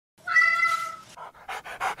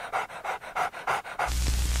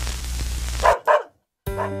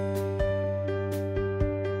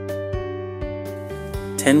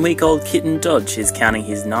10-week-old kitten Dodge is counting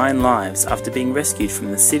his 9 lives after being rescued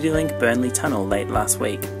from the CityLink Burnley tunnel late last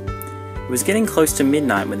week. It was getting close to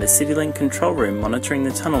midnight when the CityLink control room monitoring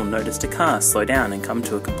the tunnel noticed a car slow down and come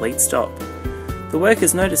to a complete stop. The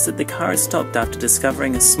workers noticed that the car had stopped after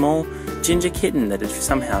discovering a small, ginger kitten that had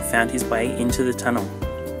somehow found his way into the tunnel.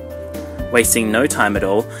 Wasting no time at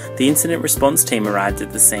all, the incident response team arrived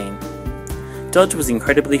at the scene. Dodge was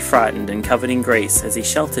incredibly frightened and covered in grease as he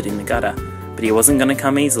sheltered in the gutter, but he wasn't going to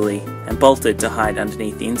come easily and bolted to hide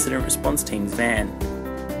underneath the incident response team's van.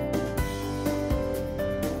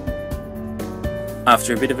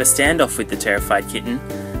 After a bit of a standoff with the terrified kitten,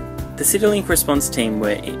 the CityLink response team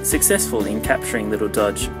were successful in capturing little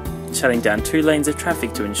Dodge, shutting down 2 lanes of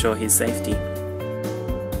traffic to ensure his safety.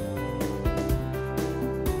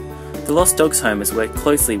 The Lost Dogs Home has worked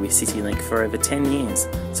closely with CityLink for over 10 years,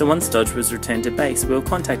 so once Dodge was returned to base, we were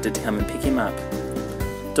contacted to come and pick him up.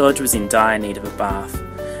 Dodge was in dire need of a bath,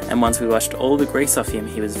 and once we washed all the grease off him,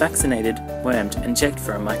 he was vaccinated, wormed and checked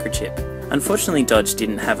for a microchip. Unfortunately, Dodge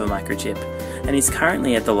didn't have a microchip, and is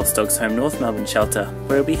currently at the Lost Dogs Home North Melbourne shelter,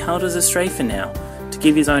 where he'll be held as a stray for now, to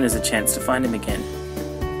give his owners a chance to find him again.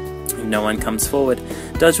 If no one comes forward,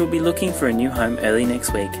 Dodge will be looking for a new home early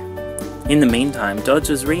next week. In the meantime, Dodge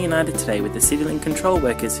was reunited today with the CityLink control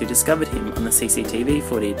workers who discovered him on the CCTV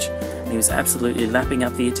footage, and he was absolutely lapping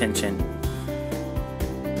up the attention.